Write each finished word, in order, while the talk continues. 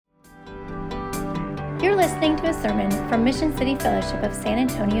listening to a sermon from Mission City Fellowship of San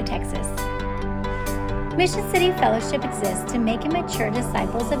Antonio, Texas. Mission City Fellowship exists to make and mature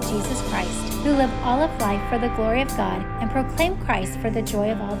disciples of Jesus Christ who live all of life for the glory of God and proclaim Christ for the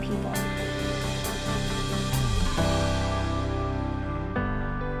joy of all people.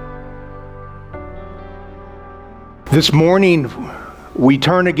 This morning, we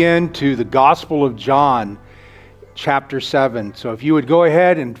turn again to the Gospel of John, chapter 7. So if you would go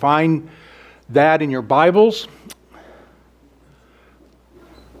ahead and find that in your Bibles,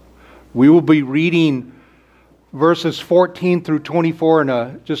 we will be reading verses 14 through 24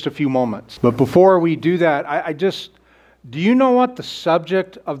 in just a few moments. But before we do that, do you know what the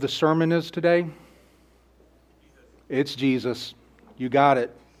subject of the sermon is today? It's Jesus. You got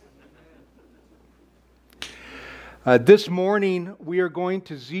it. This morning, we are going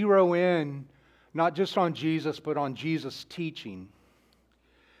to zero in not just on Jesus, but on Jesus' teaching.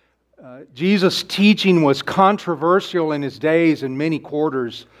 Jesus' teaching was controversial in his days in many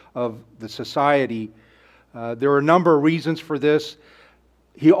quarters of the society. There are a number of reasons for this.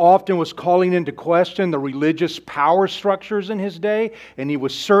 He often was calling into question the religious power structures in his day, and he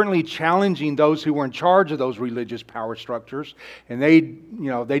was certainly challenging those who were in charge of those religious power structures, and they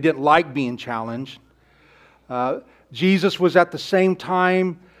didn't like being challenged. Jesus was at the same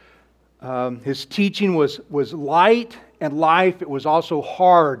time, his teaching was light and life. It was also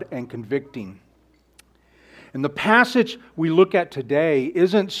hard and convicting. And the passage we look at today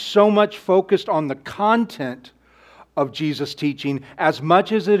isn't so much focused on the content of Jesus' teaching as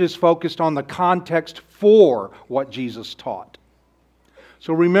much as it is focused on the context for what Jesus taught.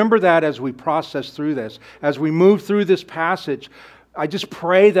 So remember that as we process through this. As we move through this passage, I just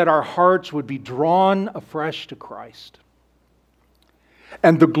pray that our hearts would be drawn afresh to Christ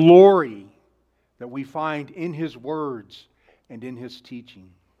and the glory that we find in His words and in His teaching.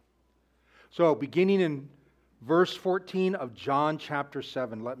 So, beginning in verse 14 of John chapter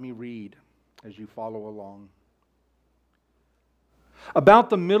 7, let me read as you follow along. About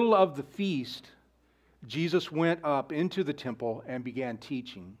the middle of the feast, Jesus went up into the temple and began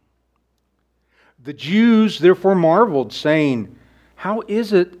teaching. The Jews therefore marveled, saying, "How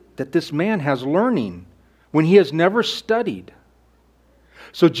is it that this man has learning when he has never studied?"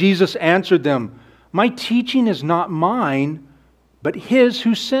 So Jesus answered them, "My teaching is not mine, but His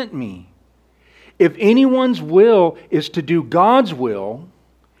who sent me. If anyone's will is to do God's will,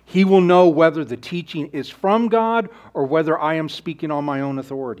 he will know whether the teaching is from God or whether I am speaking on my own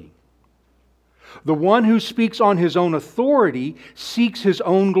authority. The one who speaks on his own authority seeks his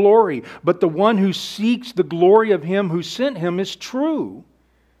own glory, but the one who seeks the glory of Him who sent him is true,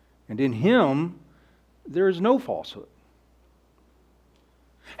 and in Him there is no falsehood.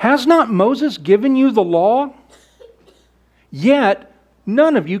 Has not Moses given you the law? Yet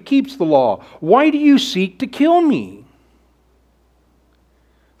none of you keeps the law. Why do you seek to kill me?"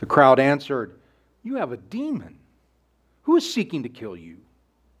 The crowd answered, "You have a demon. Who is seeking to kill you?"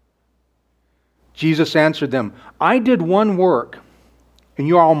 Jesus answered them, "I did one work, and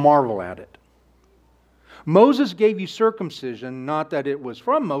you all marvel at it. Moses gave you circumcision, not that it was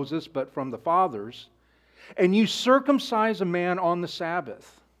from Moses, but from the fathers, and you circumcise a man on the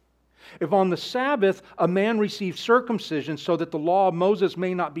Sabbath. If on the Sabbath a man receives circumcision so that the law of Moses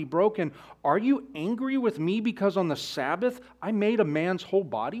may not be broken, are you angry with me because on the Sabbath I made a man's whole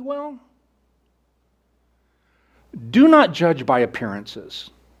body well? Do not judge by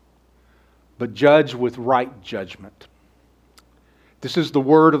appearances, but judge with right judgment." This is the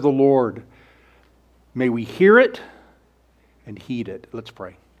word of the Lord. May we hear it and heed it. Let's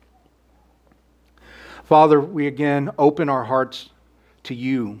pray. Father, we again open our hearts to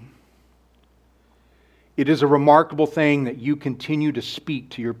You. It is a remarkable thing that You continue to speak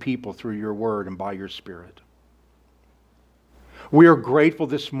to Your people through Your word and by Your Spirit. We are grateful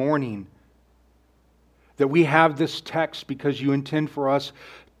this morning that we have this text because You intend for us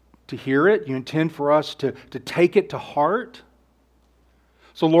to hear it. You intend for us to take it to heart.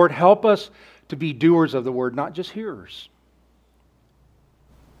 So Lord, help us to be doers of the word, not just hearers.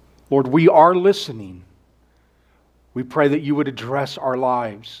 Lord, we are listening. We pray that You would address our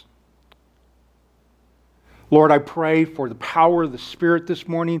lives. Lord, I pray for the power of the Spirit this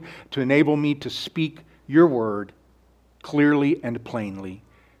morning to enable me to speak Your word clearly and plainly,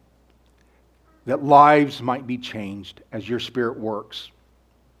 that lives might be changed as Your Spirit works.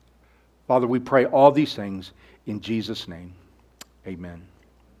 Father, we pray all these things in Jesus' name. Amen.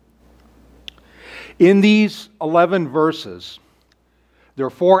 In these 11 verses, there are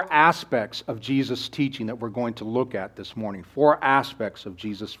 4 aspects of Jesus' teaching that we're going to look at this morning. 4 aspects of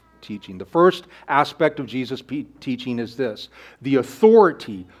Jesus' teaching. The first aspect of Jesus' teaching is this: the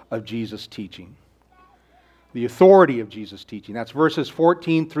authority of Jesus' teaching. The authority of Jesus' teaching. That's verses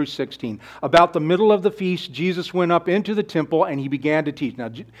 14 through 16. About the middle of the feast, Jesus went up into the temple and he began to teach. Now,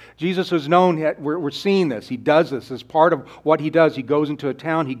 Jesus is known, we're seeing this. He does this as part of what he does. He goes into a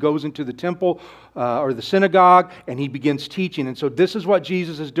town, he goes into the temple or the synagogue, and he begins teaching. And so this is what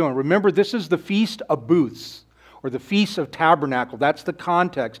Jesus is doing. Remember, this is the Feast of Booths, or the Feast of Tabernacle. That's the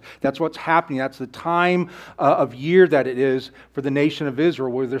context. That's what's happening. That's the time of year that it is for the nation of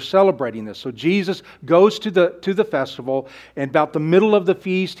Israel where they're celebrating this. So Jesus goes to the festival, and about the middle of the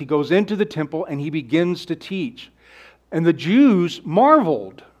feast, he goes into the temple and he begins to teach. And the Jews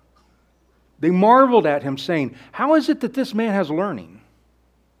marveled. They marveled at him, saying, "How is it that this man has learning?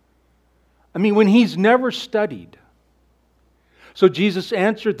 I mean, when he's never studied." So Jesus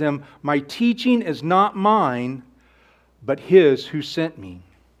answered them, "My teaching is not mine, but His who sent me."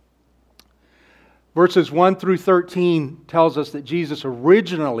 Verses 1 through 13 tells us that Jesus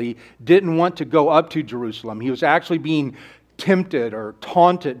originally didn't want to go up to Jerusalem. He was actually being tempted or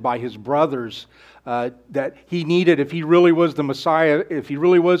taunted by his brothers that he needed, if he really was the Messiah, if he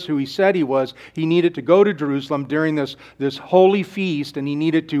really was who he said he was, he needed to go to Jerusalem during this holy feast, and he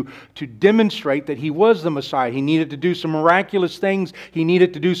needed to demonstrate that he was the Messiah. He needed to do some miraculous things. He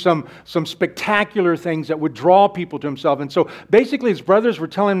needed to do some spectacular things that would draw people to himself. And so basically his brothers were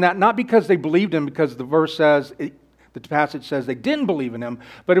telling him that not because they believed him, because the verse says, the passage says they didn't believe in him,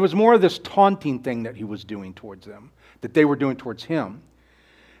 but it was more of this taunting thing that he was doing towards them, that they were doing towards him.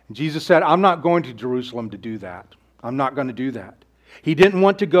 Jesus said, "I'm not going to Jerusalem to do that. I'm not going to do that." He didn't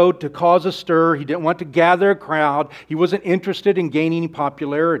want to go to cause a stir. He didn't want to gather a crowd. He wasn't interested in gaining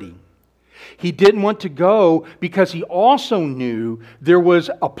popularity. He didn't want to go because he also knew there was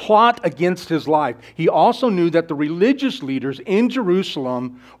a plot against his life. He also knew that the religious leaders in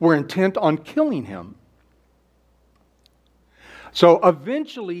Jerusalem were intent on killing him. So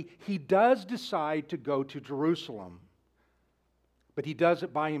eventually, he does decide to go to Jerusalem. But he does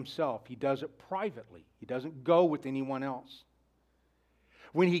it by himself. He does it privately. He doesn't go with anyone else.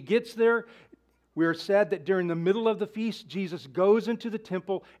 When he gets there, we are said that during the middle of the feast, Jesus goes into the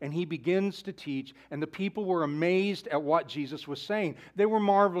temple and he begins to teach. And the people were amazed at what Jesus was saying. They were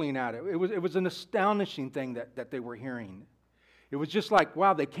marveling at it. It was an astonishing thing that they were hearing. It was just like,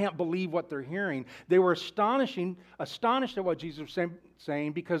 wow, they can't believe what they're hearing. They were astonished at what Jesus was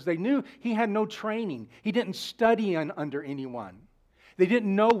saying because they knew he had no training. He didn't study under anyone. They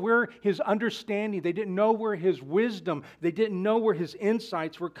didn't know where his understanding, they didn't know where his wisdom, they didn't know where his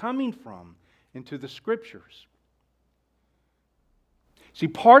insights were coming from into the Scriptures. See,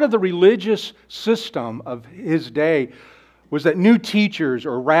 part of the religious system of his day was that new teachers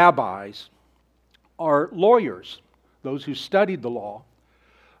or rabbis are lawyers, those who studied the law.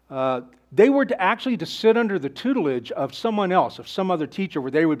 They were to sit under the tutelage of someone else, of some other teacher,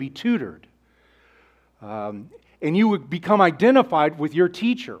 where they would be tutored. And you would become identified with your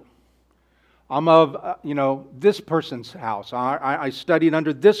teacher. I'm of, this person's house. I studied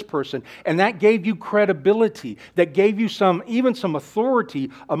under this person. And that gave you credibility. That gave you even some authority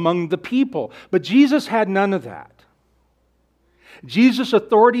among the people. But Jesus had none of that. Jesus'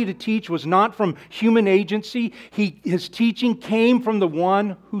 authority to teach was not from human agency. His teaching came from the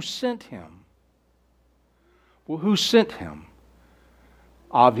one who sent him. Well, who sent him?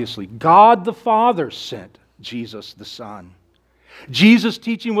 Obviously, God the Father sent Jesus the Son. Jesus'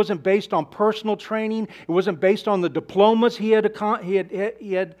 teaching wasn't based on personal training. It wasn't based on the diplomas he had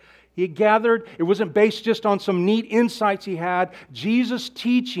gathered. It wasn't based just on some neat insights he had. Jesus'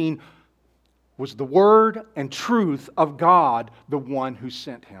 teaching was the Word and truth of God, the one who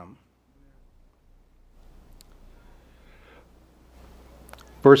sent him.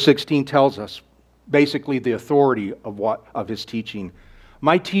 Verse 16 tells us basically the authority of his teaching.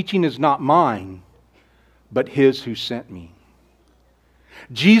 "My teaching is not mine, but His who sent me."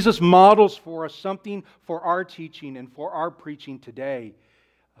 Jesus models for us something for our teaching and for our preaching today.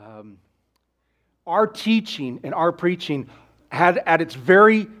 Our teaching and our preaching had at its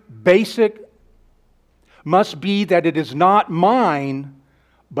very basic must be that it is not mine,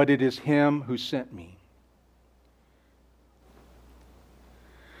 but it is Him who sent me.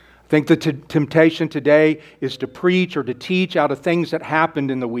 I think the temptation today is to preach or to teach out of things that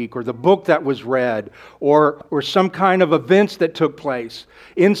happened in the week, or the book that was read, or some kind of events that took place,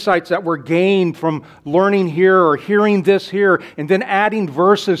 insights that were gained from learning here or hearing this here, and then adding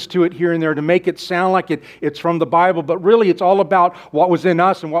verses to it here and there to make it sound like it's from the Bible. But really it's all about what was in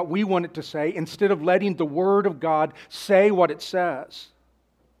us and what we want it to say, instead of letting the Word of God say what it says.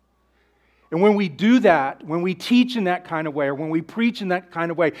 And when we do that, when we teach in that kind of way, or when we preach in that kind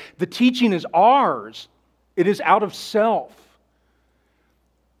of way, the teaching is ours. It is out of self.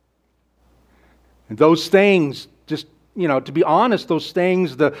 And those things, just, to be honest, those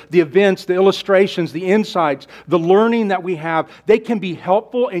things, the events, the illustrations, the insights, the learning that we have, they can be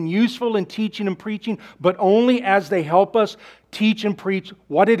helpful and useful in teaching and preaching, but only as they help us teach and preach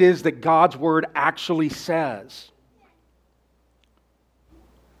what it is that God's Word actually says.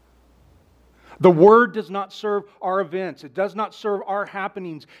 The Word does not serve our events. It does not serve our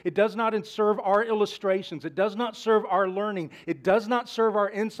happenings. It does not serve our illustrations. It does not serve our learning. It does not serve our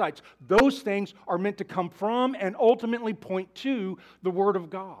insights. Those things are meant to come from and ultimately point to the Word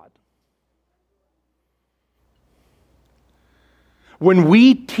of God. When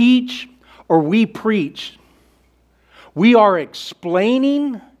we teach or we preach, we are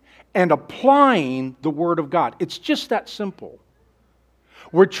explaining and applying the Word of God. It's just that simple.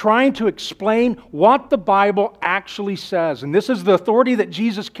 We're trying to explain what the Bible actually says. And this is the authority that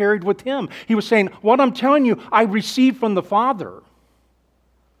Jesus carried with Him. He was saying, what I'm telling you, I received from the Father.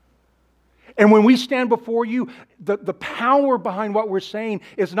 And when we stand before you, the power behind what we're saying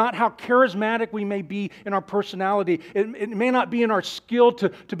is not how charismatic we may be in our personality. It may not be in our skill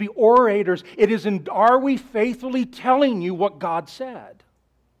to be orators. It is in, are we faithfully telling you what God said?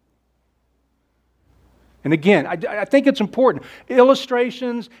 And again, I think it's important.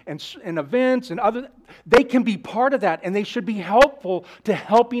 Illustrations and events and other, they can be part of that, and they should be helpful to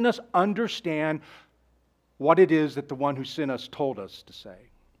helping us understand what it is that the one who sent us told us to say,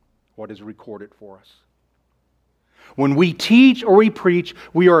 what is recorded for us. When we teach or we preach,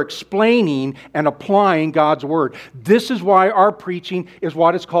 we are explaining and applying God's Word. This is why our preaching is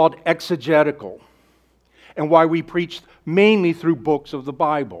what is called exegetical, and why we preach mainly through books of the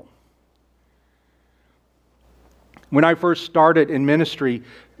Bible. When I first started in ministry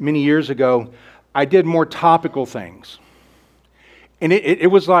many years ago, I did more topical things. And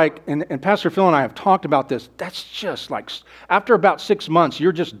it was like, and Pastor Phil and I have talked about this, that's just like, after about 6 months,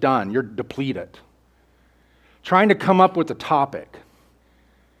 you're just done. You're depleted. Trying to come up with a topic.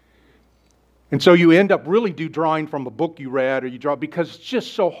 And so you end up really drawing from a book you read, or you draw, because it's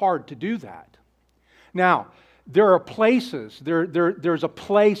just so hard to do that. Now, there are places, there's a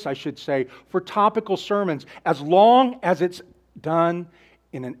place, I should say, for topical sermons, as long as it's done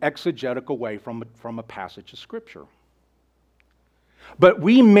in an exegetical way from a passage of Scripture. But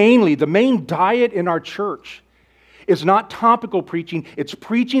the main diet in our church is not topical preaching, it's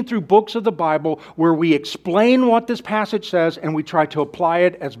preaching through books of the Bible where we explain what this passage says and we try to apply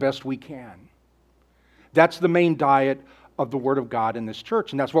it as best we can. That's the main diet of the Word of God in this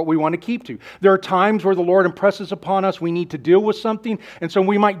church, and that's what we want to keep to. There are times where the Lord impresses upon us we need to deal with something, and so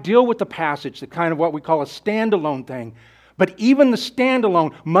we might deal with the passage, the kind of what we call a standalone thing. But even the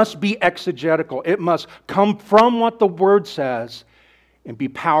standalone must be exegetical. It must come from what the Word says and be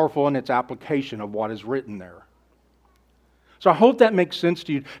powerful in its application of what is written there. So I hope that makes sense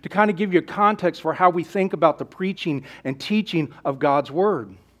to you, to kind of give you a context for how we think about the preaching and teaching of God's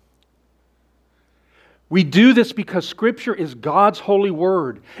Word. We do this because Scripture is God's holy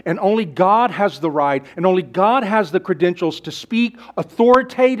Word, and only God has the right, and only God has the credentials to speak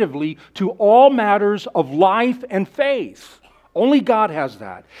authoritatively to all matters of life and faith. Only God has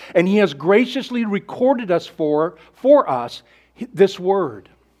that. And He has graciously recorded us for us this Word.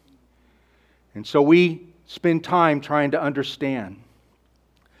 And so we spend time trying to understand.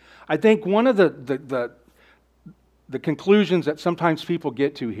 I think one of the conclusions that sometimes people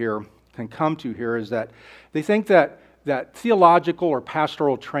can come to here is that they think that theological or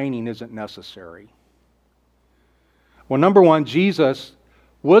pastoral training isn't necessary. Well, number one, Jesus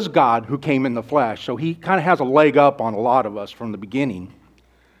was God who came in the flesh, so He kind of has a leg up on a lot of us from the beginning.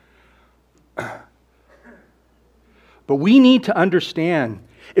 But we need to understand,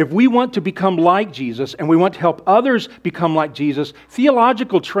 if we want to become like Jesus and we want to help others become like Jesus,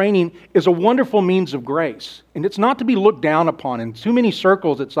 theological training is a wonderful means of grace. And it's not to be looked down upon. In too many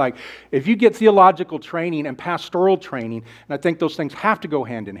circles, it's like, if you get theological training and pastoral training, and I think those things have to go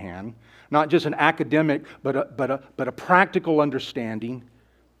hand in hand, not just an academic, but a practical understanding.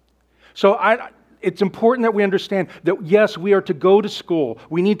 So it's important that we understand that, yes, we are to go to school.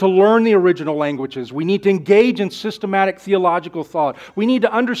 We need to learn the original languages. We need to engage in systematic theological thought. We need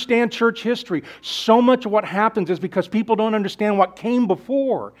to understand church history. So much of what happens is because people don't understand what came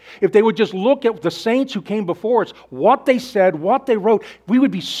before. If they would just look at the saints who came before us, what they said, what they wrote, we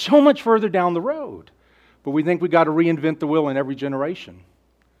would be so much further down the road. But we think we've got to reinvent the wheel in every generation.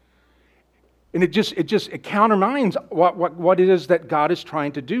 And it countermines what it is that God is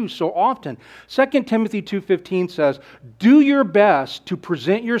trying to do so often. 2 Timothy 2:15 says, "Do your best to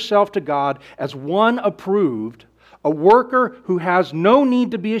present yourself to God as one approved, a worker who has no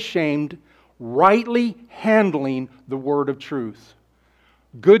need to be ashamed, rightly handling the word of truth."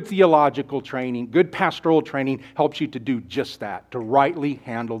 Good theological training, good pastoral training helps you to do just that, to rightly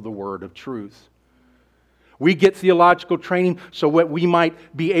handle the word of truth. We get theological training so that we might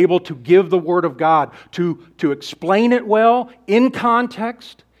be able to give the Word of God, to explain it well, in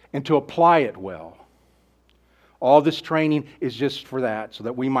context, and to apply it well. All this training is just for that, so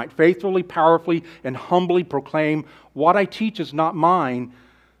that we might faithfully, powerfully, and humbly proclaim, what I teach is not mine,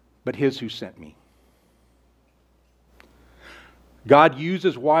 but His who sent me. God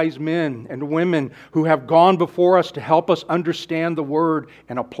uses wise men and women who have gone before us to help us understand the Word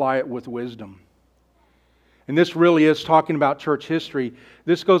and apply it with wisdom. And this really is talking about church history.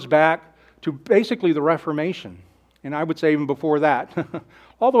 This goes back to basically the Reformation. And I would say even before that,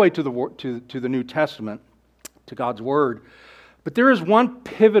 all the way to the New Testament, to God's Word. But there is one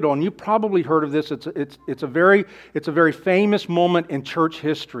pivotal, and you've probably heard of this. It's a very famous moment in church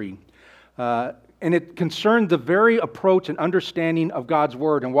history. And it concerned the very approach and understanding of God's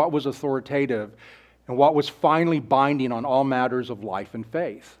Word and what was authoritative and what was finally binding on all matters of life and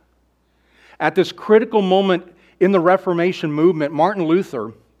faith. At this critical moment in the Reformation movement, Martin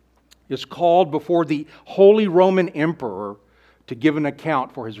Luther is called before the Holy Roman Emperor to give an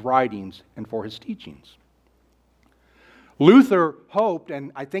account for his writings and for his teachings. Luther hoped,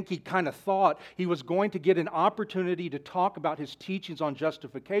 and I think he kind of thought, he was going to get an opportunity to talk about his teachings on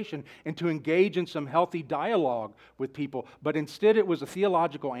justification and to engage in some healthy dialogue with people, but instead it was a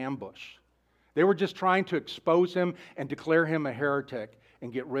theological ambush. They were just trying to expose him and declare him a heretic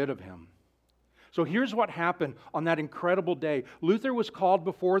and get rid of him. So here's what happened on that incredible day. Luther was called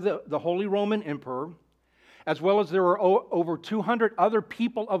before the Holy Roman Emperor, as well as there were over 200 other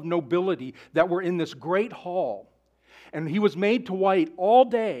people of nobility that were in this great hall. And he was made to wait all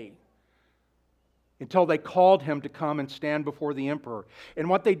day until they called him to come and stand before the emperor. And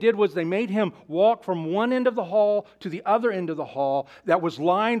what they did was they made him walk from one end of the hall to the other end of the hall that was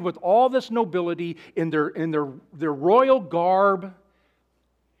lined with all this nobility in their royal garb.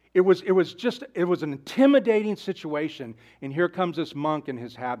 It was an intimidating situation, and here comes this monk in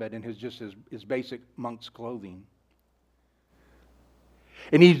his habit and his basic monk's clothing.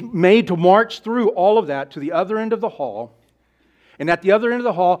 And he's made to march through all of that to the other end of the hall. And at the other end of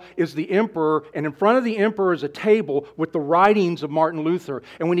the hall is the emperor, and in front of the emperor is a table with the writings of Martin Luther.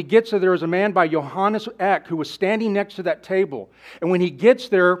 And when he gets there is a man by Johannes Eck who was standing next to that table. And when he gets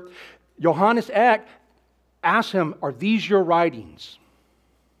there, Johannes Eck asks him, "Are these your writings?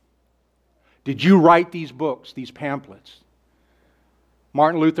 Did you write these books, these pamphlets?"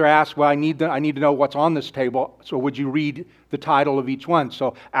 Martin Luther asked, "Well, I need to know what's on this table, so would you read the title of each one?"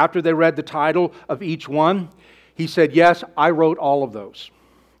 So after they read the title of each one, he said, "Yes, I wrote all of those."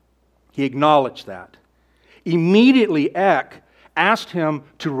 He acknowledged that. Immediately, Eck asked him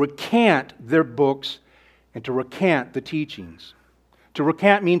to recant their books and to recant the teachings. To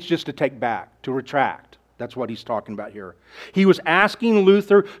recant means just to take back, to retract. That's what he's talking about here. He was asking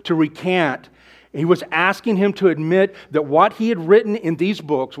Luther to recant. He was asking him to admit that what he had written in these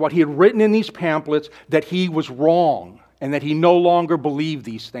books, what he had written in these pamphlets, that he was wrong and that he no longer believed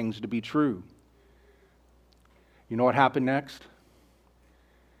these things to be true. You know what happened next?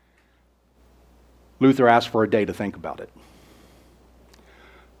 Luther asked for a day to think about it.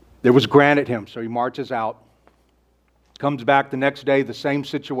 It was granted him, so he marches out, comes back the next day, the same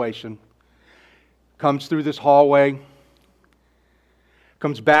situation. Comes through this hallway,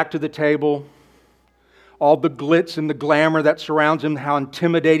 comes back to the table, all the glitz and the glamour that surrounds him, how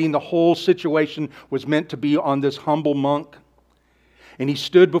intimidating the whole situation was meant to be on this humble monk. And he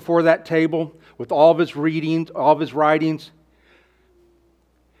stood before that table with all of his readings, all of his writings.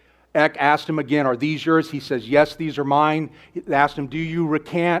 Eck asked him again, "Are these yours?" He says, "Yes, these are mine." He asked him, "Do you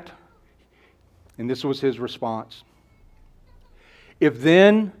recant?" And this was his response. "If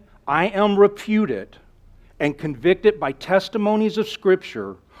then I am reputed and convicted by testimonies of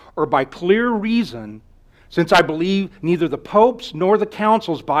Scripture or by clear reason, since I believe neither the popes nor the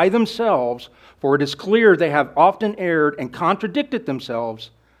councils by themselves, for it is clear they have often erred and contradicted themselves,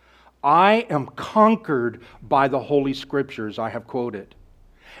 I am conquered by the Holy Scriptures I have quoted,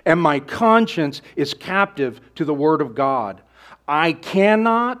 and my conscience is captive to the Word of God. I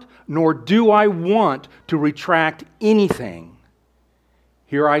cannot, nor do I want to retract anything.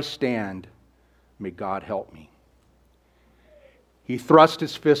 Here I stand. May God help me." He thrust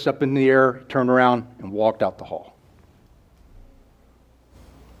his fists up in the air, turned around, and walked out the hall.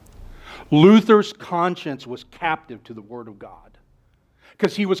 Luther's conscience was captive to the Word of God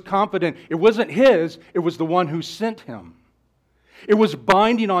because he was confident it wasn't his, it was the one who sent him. It was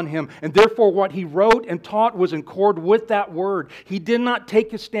binding on him, and therefore what he wrote and taught was in accord with that word. He did not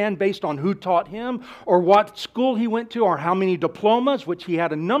take a stand based on who taught him, or what school he went to, or how many diplomas, which he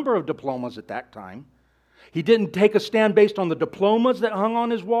had a number of diplomas at that time. He didn't take a stand based on the diplomas that hung on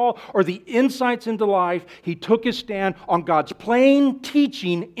his wall or the insights into life. He took his stand on God's plain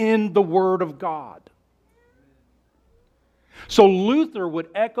teaching in the Word of God. So Luther would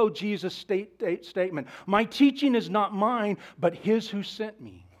echo Jesus' statement, "My teaching is not mine, but His who sent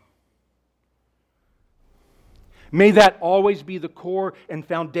me." May that always be the core and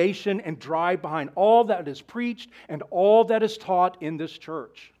foundation and drive behind all that is preached and all that is taught in this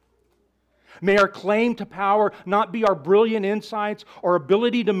church. May our claim to power not be our brilliant insights or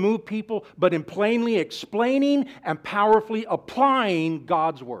ability to move people, but in plainly explaining and powerfully applying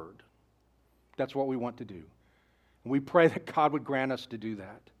God's Word. That's what we want to do. And we pray that God would grant us to do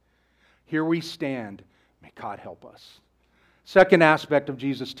that. Here we stand. May God help us. Second aspect of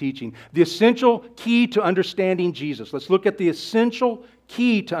Jesus' teaching, the essential key to understanding Jesus. Let's look at the essential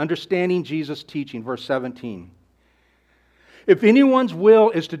key to understanding Jesus' teaching, verse 17. If anyone's will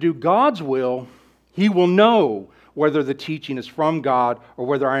is to do God's will, he will know whether the teaching is from God or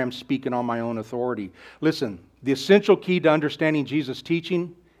whether I am speaking on my own authority. Listen, the essential key to understanding Jesus'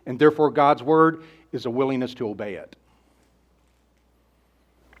 teaching, and therefore God's Word, is a willingness to obey it.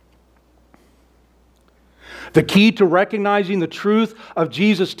 The key to recognizing the truth of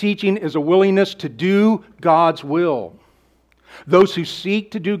Jesus' teaching is a willingness to do God's will. Those who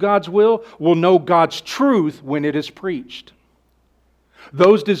seek to do God's will know God's truth when it is preached.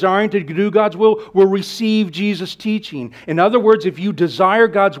 Those desiring to do God's will receive Jesus' teaching. In other words, if you desire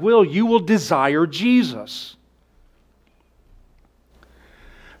God's will, you will desire Jesus.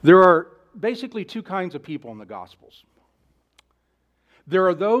 There are basically two kinds of people in the Gospels. There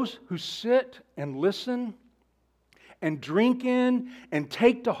are those who sit and listen and drink in and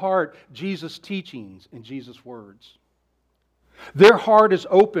take to heart Jesus' teachings and Jesus' words. Their heart is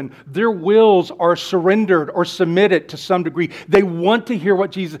open. Their wills are surrendered or submitted to some degree. They want to hear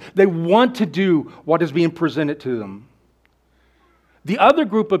what they want to do what is being presented to them. The other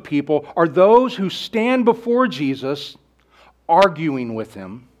group of people are those who stand before Jesus, arguing with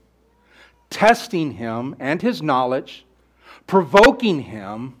Him, testing Him and His knowledge, provoking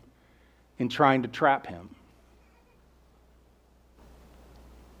Him, and trying to trap Him.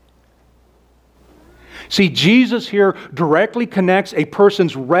 See, Jesus here directly connects a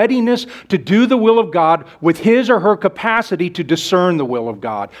person's readiness to do the will of God with his or her capacity to discern the will of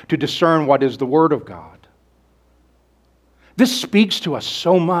God, to discern what is the Word of God. This speaks to us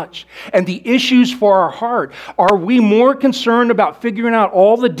so much. And the issues for our heart, are we more concerned about figuring out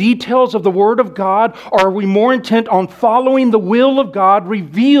all the details of the Word of God, or are we more intent on following the will of God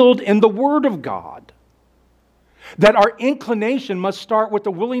revealed in the Word of God? That our inclination must start with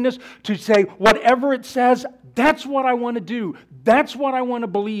the willingness to say, whatever it says, that's what I want to do. That's what I want to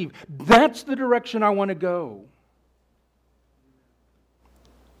believe. That's the direction I want to go.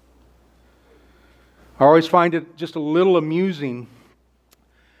 I always find it just a little amusing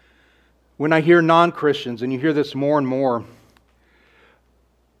when I hear non-Christians, and you hear this more and more,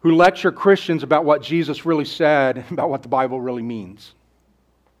 who lecture Christians about what Jesus really said and about what the Bible really means.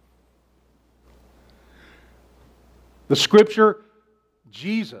 The Scripture,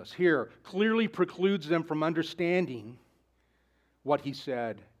 Jesus here, clearly precludes them from understanding what He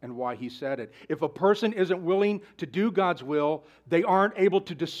said and why He said it. If a person isn't willing to do God's will, they aren't able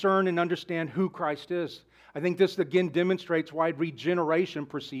to discern and understand who Christ is. I think this again demonstrates why regeneration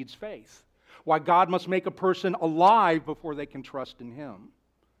precedes faith. Why God must make a person alive before they can trust in Him.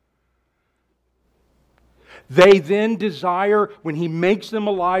 They then desire, when He makes them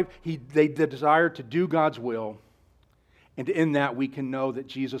alive, they desire to do God's will. And in that we can know that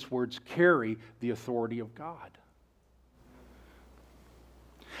Jesus' words carry the authority of God.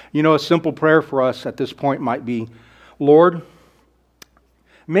 You know, a simple prayer for us at this point might be, Lord,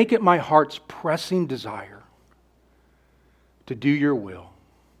 make it my heart's pressing desire to do Your will,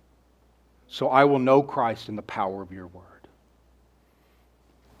 so I will know Christ in the power of Your Word.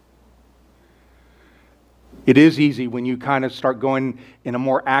 It is easy when you kind of start going in a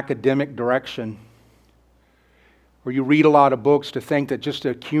more academic direction, or you read a lot of books, to think that just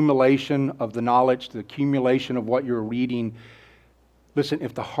the accumulation of the knowledge, the accumulation of what you're reading, listen,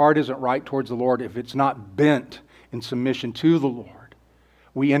 if the heart isn't right towards the Lord, if it's not bent in submission to the Lord,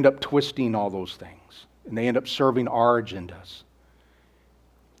 we end up twisting all those things, and they end up serving our agendas.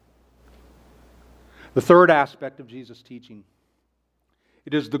 The third aspect of Jesus' teaching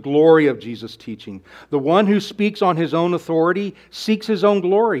It is the glory of Jesus' teaching. The one who speaks on his own authority seeks his own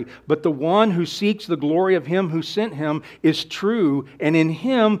glory, but the one who seeks the glory of him who sent him is true, and in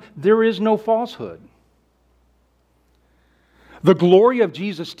him there is no falsehood. The glory of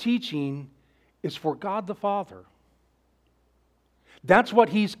Jesus' teaching is for God the Father. That's what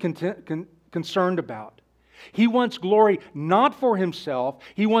he's concerned about. He wants glory not for himself.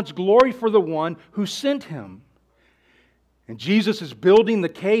 He wants glory for the one who sent him. And Jesus is building the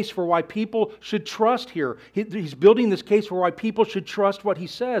case for why people should trust here. He's building this case for why people should trust what he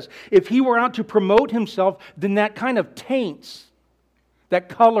says. If he were out to promote himself, then that kind of taints, that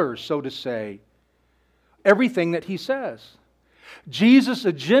colors, so to say, everything that he says. Jesus'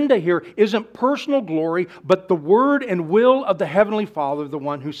 agenda here isn't personal glory, but the word and will of the Heavenly Father, the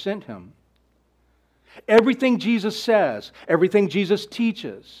one who sent him. Everything Jesus says, everything Jesus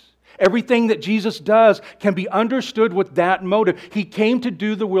teaches, everything that Jesus does can be understood with that motive. He came to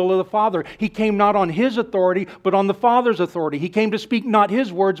do the will of the Father. He came not on his authority, but on the Father's authority. He came to speak not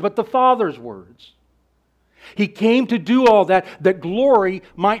his words, but the Father's words. He came to do all that glory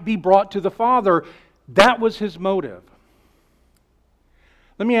might be brought to the Father. That was his motive.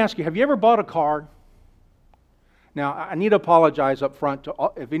 Let me ask you, have you ever bought a car? Now, I need to apologize up front to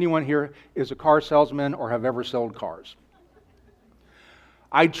if anyone here is a car salesman or have ever sold cars.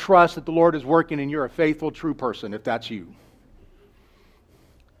 I trust that the Lord is working and you're a faithful, true person if that's you.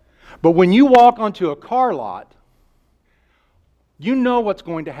 But when you walk onto a car lot, you know what's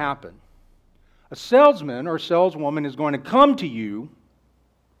going to happen. A salesman or saleswoman is going to come to you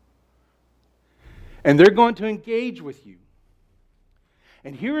and they're going to engage with you.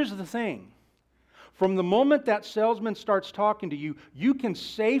 And here's the thing. From the moment that salesman starts talking to you, you can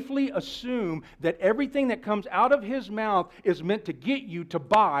safely assume that everything that comes out of his mouth is meant to get you to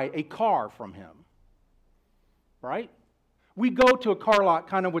buy a car from him. Right? We go to a car lot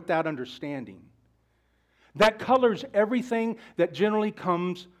kind of with that understanding. That colors everything that generally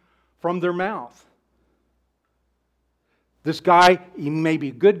comes from their mouth. This guy, he may be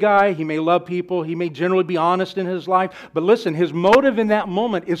a good guy, he may love people, he may generally be honest in his life, but listen, his motive in that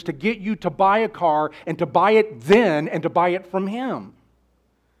moment is to get you to buy a car and to buy it then and to buy it from him.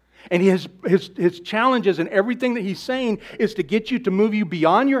 And his challenges and everything that he's saying is to get you to move you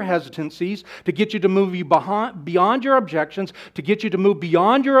beyond your hesitancies, to get you to move you beyond your objections, to get you to move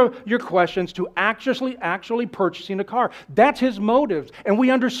beyond your questions, to actually purchasing a car. That's his motives, and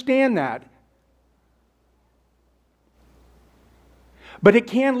we understand that. But it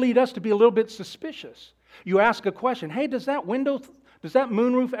can lead us to be a little bit suspicious. You ask a question, hey, does that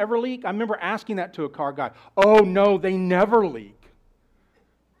moonroof ever leak? I remember asking that to a car guy. Oh no, they never leak.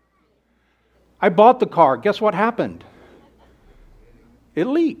 I bought the car. Guess what happened? It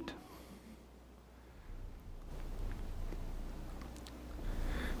leaked.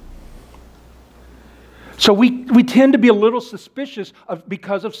 So we tend to be a little suspicious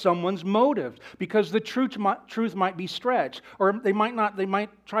because of someone's motives, because the truth might be stretched, or they might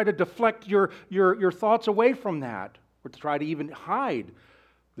try to deflect your thoughts away from that, or to try to even hide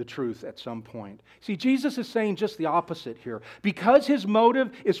the truth at some point. See, Jesus is saying just the opposite here. Because his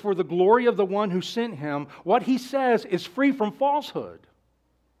motive is for the glory of the one who sent him, what he says is free from falsehood.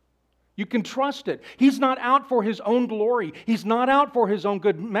 You can trust it. He's not out for his own glory. He's not out for his own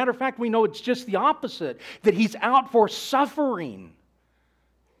good. Matter of fact, we know it's just the opposite, that he's out for suffering.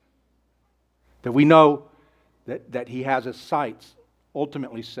 That we know that he has his sights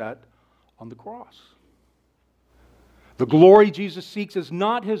ultimately set on the cross. The glory Jesus seeks is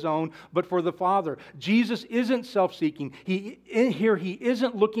not his own, but for the Father. Jesus isn't self-seeking. He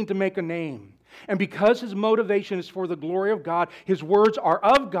isn't looking to make a name. And because his motivation is for the glory of God, his words are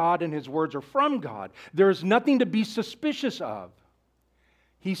of God and his words are from God. There is nothing to be suspicious of.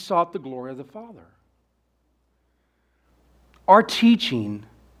 He sought the glory of the Father. Our teaching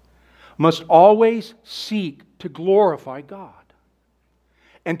must always seek to glorify God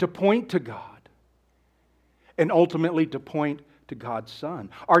and to point to God and ultimately to point to God's Son.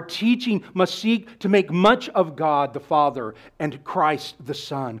 Our teaching must seek to make much of God the Father and Christ the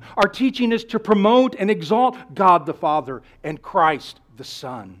Son. Our teaching is to promote and exalt God the Father and Christ the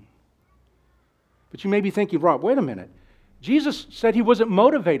Son. But you may be thinking, Rob, wait a minute. Jesus said he wasn't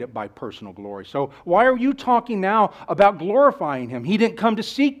motivated by personal glory. So why are you talking now about glorifying him? He didn't come to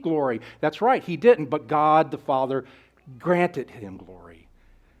seek glory. That's right, he didn't, but God the Father granted him glory.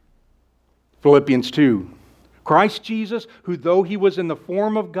 Philippians 2. Christ Jesus, who though he was in the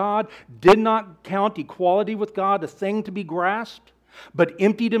form of God, did not count equality with God a thing to be grasped, but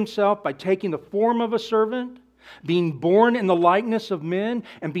emptied himself by taking the form of a servant, Being born in the likeness of men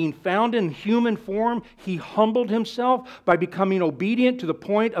and being found in human form, He humbled Himself by becoming obedient to the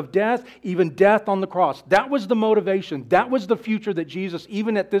point of death, even death on the cross. That was the motivation. That was the future that Jesus,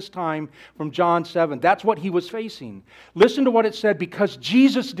 even at this time from John 7, that's what He was facing. Listen to what it said, because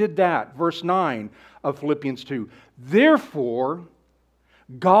Jesus did that, verse 9 of Philippians 2. Therefore,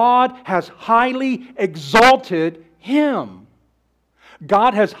 God has highly exalted Him.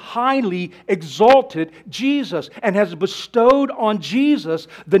 God has highly exalted Jesus and has bestowed on Jesus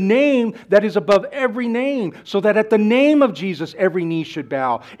the name that is above every name, so that at the name of Jesus every knee should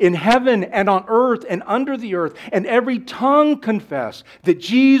bow, in heaven and on earth and under the earth, and every tongue confess that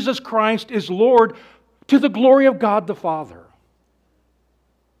Jesus Christ is Lord, to the glory of God the Father.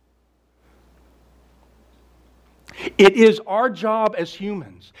 It is our job as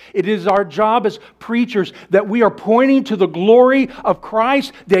humans, it is our job as preachers, that we are pointing to the glory of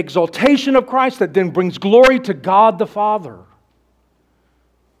Christ, the exaltation of Christ that then brings glory to God the Father.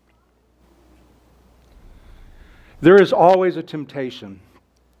 There is always a temptation,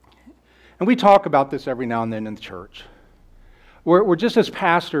 and we talk about this every now and then in the church. We're just as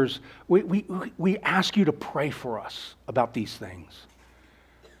pastors, we ask you to pray for us about these things.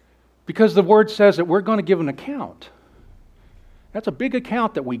 Because the Word says that we're going to give an account. That's a big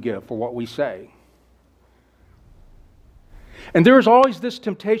account that we give for what we say. And there is always this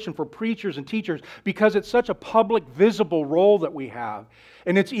temptation for preachers and teachers, because it's such a public, visible role that we have.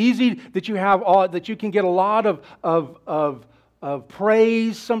 And it's easy that you can get a lot of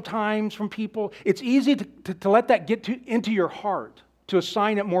praise sometimes from people. It's easy to let that get into your heart, to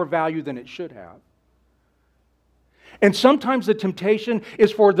assign it more value than it should have. And sometimes the temptation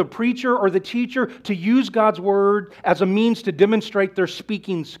is for the preacher or the teacher to use God's Word as a means to demonstrate their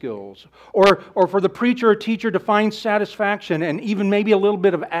speaking skills, or for the preacher or teacher to find satisfaction and even maybe a little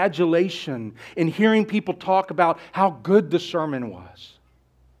bit of adulation in hearing people talk about how good the sermon was.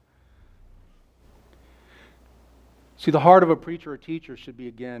 See, the heart of a preacher or teacher should be,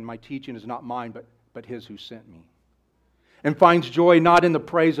 again, my teaching is not mine, but His who sent me. And finds joy not in the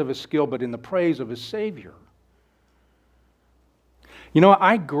praise of his skill, but in the praise of his Savior. You know,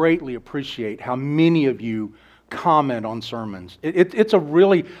 I greatly appreciate how many of you comment on sermons. It's a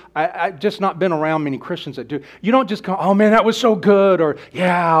really, I've just not been around many Christians that do. You don't just go, oh man, that was so good, or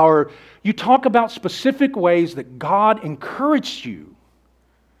yeah, or you talk about specific ways that God encouraged you.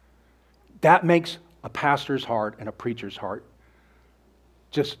 That makes a pastor's heart and a preacher's heart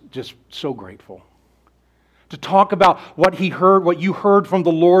just so grateful. To talk about what he heard, what you heard from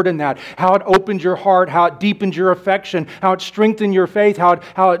the Lord in that, how it opened your heart, how it deepened your affection, how it strengthened your faith, how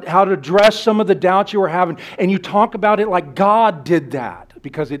it addressed some of the doubts you were having. And you talk about it like God did that,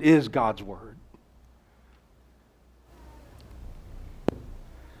 because it is God's Word.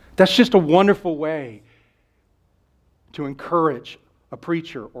 That's just a wonderful way to encourage a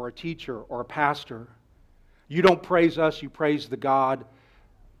preacher or a teacher or a pastor. You don't praise us, you praise the God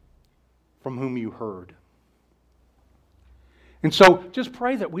from whom you heard. And so just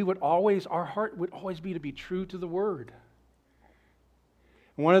pray that our heart would always be to be true to the Word.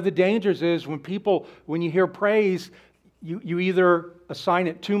 And one of the dangers is when you hear praise, you either assign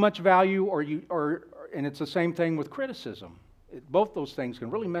it too much value and it's the same thing with criticism. Both those things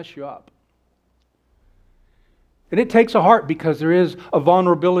can really mess you up. And it takes a heart, because there is a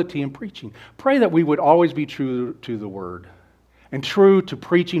vulnerability in preaching. Pray that we would always be true to the Word and true to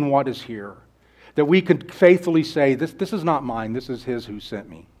preaching what is here. That we could faithfully say, this is not mine, this is His who sent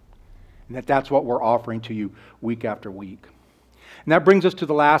me. And that's what we're offering to you week after week. And that brings us to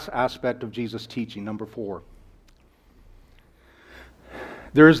the last aspect of Jesus' teaching, number 4.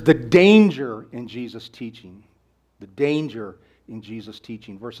 There is the danger in Jesus' teaching. The danger in Jesus'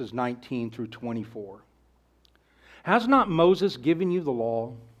 teaching, verses 19 through 24. Has not Moses given you the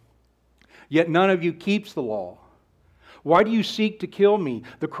law? Yet none of you keeps the law. Why do you seek to kill me?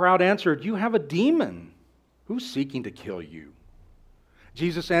 The crowd answered, you have a demon. Who's seeking to kill you?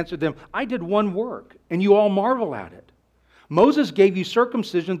 Jesus answered them, I did one work, and you all marvel at it. Moses gave you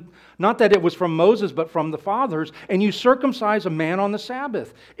circumcision, not that it was from Moses, but from the fathers, and you circumcise a man on the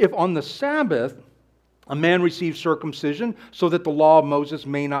Sabbath. If on the Sabbath a man receives circumcision, so that the law of Moses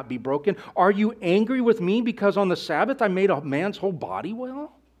may not be broken, are you angry with me because on the Sabbath I made a man's whole body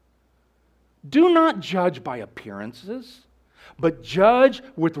well? Do not judge by appearances, but judge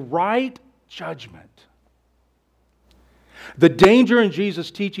with right judgment. The danger in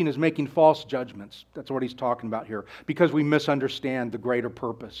Jesus' teaching is making false judgments. That's what he's talking about here, because we misunderstand the greater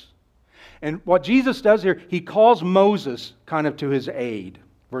purpose. And what Jesus does here, he calls Moses kind of to his aid.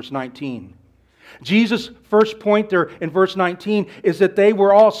 Verse 19. Jesus' first point there in verse 19 is that they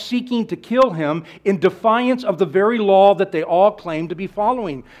were all seeking to kill him in defiance of the very law that they all claimed to be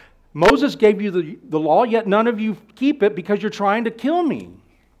following. Moses gave you the law, yet none of you keep it because you're trying to kill me.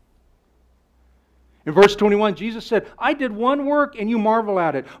 In verse 21, Jesus said, I did one work and you marvel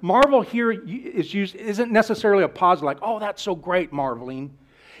at it. Marvel here isn't necessarily a positive, like, oh, that's so great, marveling.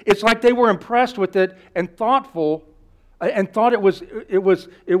 It's like they were impressed with it and thoughtful and thought it was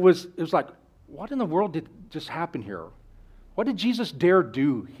like, what in the world did just happen here? What did Jesus dare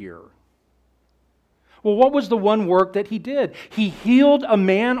do here? Well, what was the one work that he did? He healed a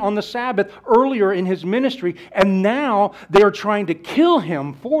man on the Sabbath earlier in his ministry, and now they are trying to kill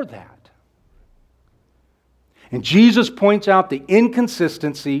him for that. And Jesus points out the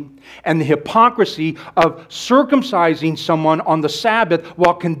inconsistency and the hypocrisy of circumcising someone on the Sabbath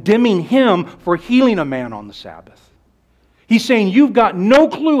while condemning him for healing a man on the Sabbath. He's saying, you've got no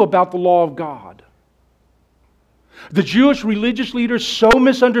clue about the law of God. The Jewish religious leaders so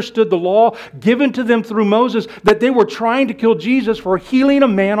misunderstood the law given to them through Moses that they were trying to kill Jesus for healing a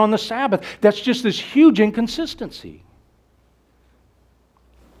man on the Sabbath. That's just this huge inconsistency.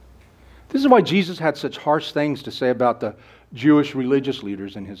 This is why Jesus had such harsh things to say about the Jewish religious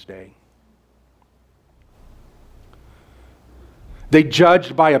leaders in his day. They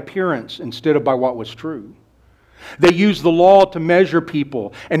judged by appearance instead of by what was true. They used the law to measure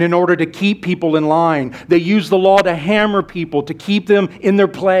people, and in order to keep people in line. They used the law to hammer people, to keep them in their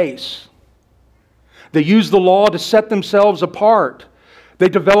place. They used the law to set themselves apart. They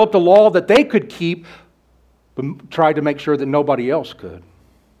developed a law that they could keep, but tried to make sure that nobody else could.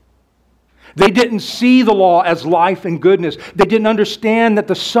 They didn't see the law as life and goodness. They didn't understand that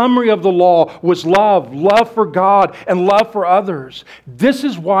the summary of the law was love, love for God and love for others. This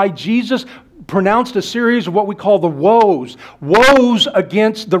is why Jesus pronounced a series of what we call the woes. Woes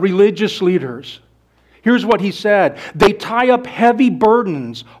against the religious leaders. Here's what he said. They tie up heavy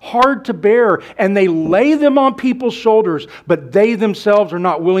burdens, hard to bear, and they lay them on people's shoulders, but they themselves are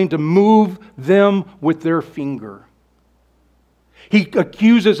not willing to move them with their finger. He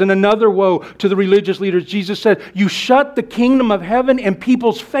accuses in another woe to the religious leaders. Jesus said, you shut the kingdom of heaven in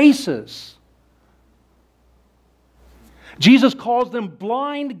people's faces. Jesus calls them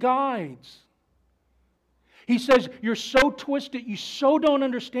blind guides. He says, you're so twisted, you so don't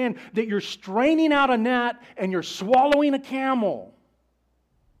understand that you're straining out a gnat and you're swallowing a camel.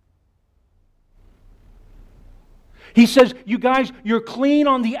 He says, you guys, you're clean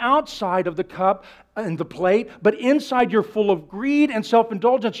on the outside of the cup and the plate, but inside you're full of greed and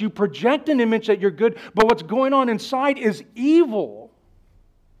self-indulgence. You project an image that you're good, but what's going on inside is evil.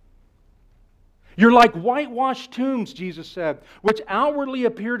 You're like whitewashed tombs, Jesus said, which outwardly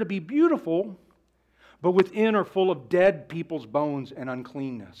appear to be beautiful, but within are full of dead people's bones and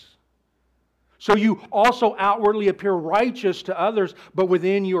uncleanness. So you also outwardly appear righteous to others, but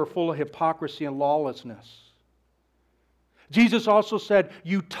within you are full of hypocrisy and lawlessness. Jesus also said,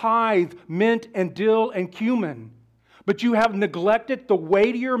 you tithe mint and dill and cumin, but you have neglected the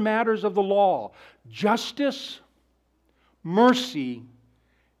weightier matters of the law, justice, mercy,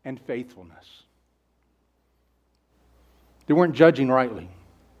 and faithfulness. They weren't judging rightly.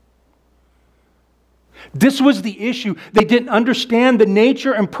 This was the issue. They didn't understand the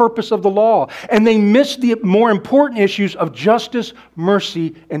nature and purpose of the law, and they missed the more important issues of justice,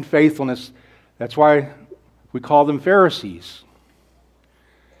 mercy, and faithfulness. That's why we call them Pharisees.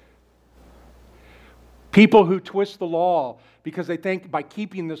 People who twist the law because they think by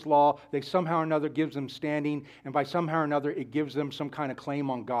keeping this law, they somehow or another gives them standing, and by somehow or another it gives them some kind of claim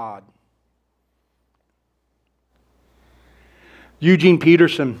on God. Eugene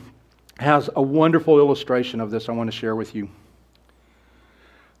Peterson has a wonderful illustration of this I want to share with you.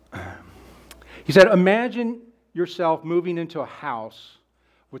 He said, imagine yourself moving into a house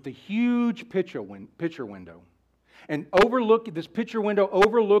with a huge picture window. And this picture window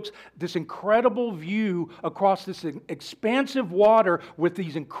overlooks this incredible view across this expansive water with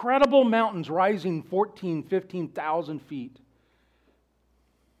these incredible mountains rising 15,000 feet.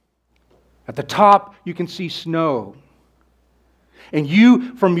 At the top, you can see snow. And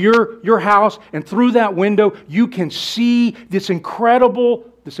you, from your house and through that window, you can see this incredible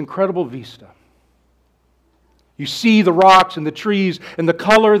vista. You see the rocks and the trees and the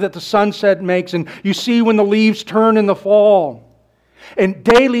color that the sunset makes, and you see when the leaves turn in the fall. And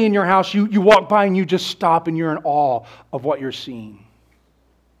daily in your house, you walk by and you just stop and you're in awe of what you're seeing.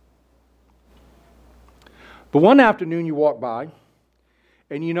 But one afternoon you walk by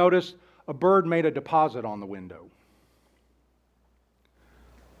and you notice a bird made a deposit on the window.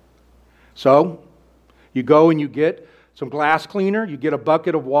 So, you go and you get some glass cleaner, you get a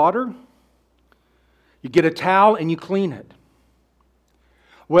bucket of water, You get a towel and you clean it.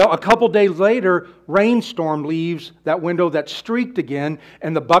 Well, a couple days later, rainstorm leaves that window that's streaked again,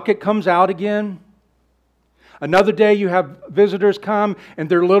 and the bucket comes out again. Another day you have visitors come and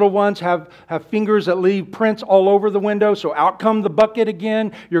their little ones have fingers that leave prints all over the window, so out come the bucket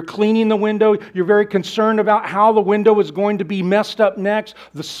again. You're cleaning the window. You're very concerned about how the window is going to be messed up next,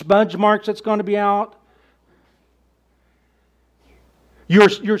 the smudge marks that's going to be out.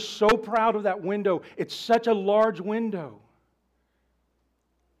 You're so proud of that window. It's such a large window.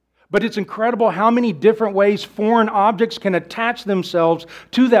 But it's incredible how many different ways foreign objects can attach themselves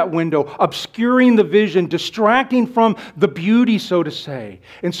to that window, obscuring the vision, distracting from the beauty, so to say.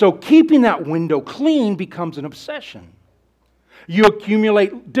 And so keeping that window clean becomes an obsession. You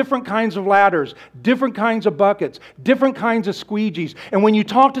accumulate different kinds of ladders, different kinds of buckets, different kinds of squeegees. And when you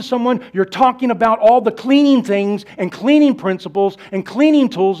talk to someone, you're talking about all the cleaning things and cleaning principles and cleaning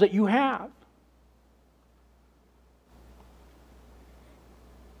tools that you have.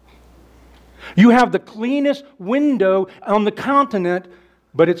 You have the cleanest window on the continent,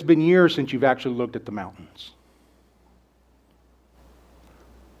 but it's been years since you've actually looked at the mountains.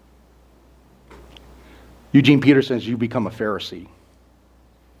 Eugene Peterson says you become a Pharisee.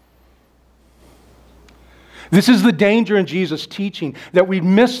 This is the danger in Jesus' teaching, that we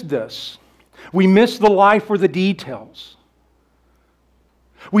miss this. We miss the life or the details.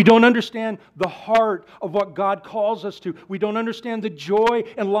 We don't understand the heart of what God calls us to. We don't understand the joy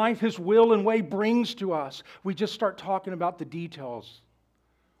and life His will and way brings to us. We just start talking about the details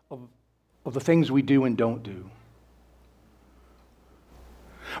of the things we do and don't do.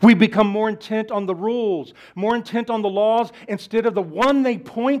 We become more intent on the rules, more intent on the laws, instead of the one they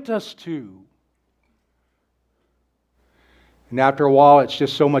point us to. And after a while, it's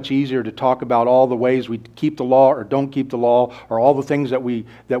just so much easier to talk about all the ways we keep the law or don't keep the law, or all the things that we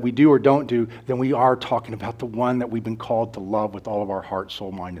do or don't do, than we are talking about the one that we've been called to love with all of our heart,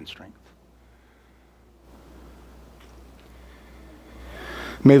 soul, mind, and strength.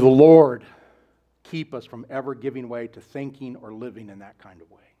 May the Lord keep us from ever giving way to thinking or living in that kind of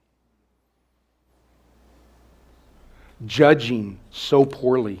way. Judging so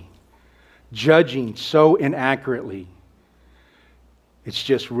poorly, judging so inaccurately. It's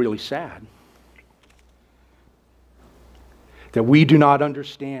just really sad that we do not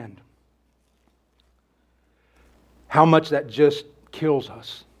understand how much that just kills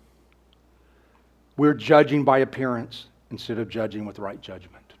us. We're judging by appearance instead of judging with right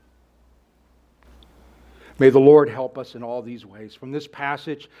judgment. May the Lord help us in all these ways. From this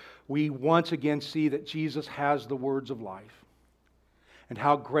passage, we once again see that Jesus has the words of life, and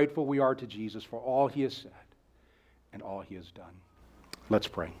how grateful we are to Jesus for all He has said and all He has done. Let's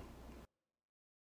pray.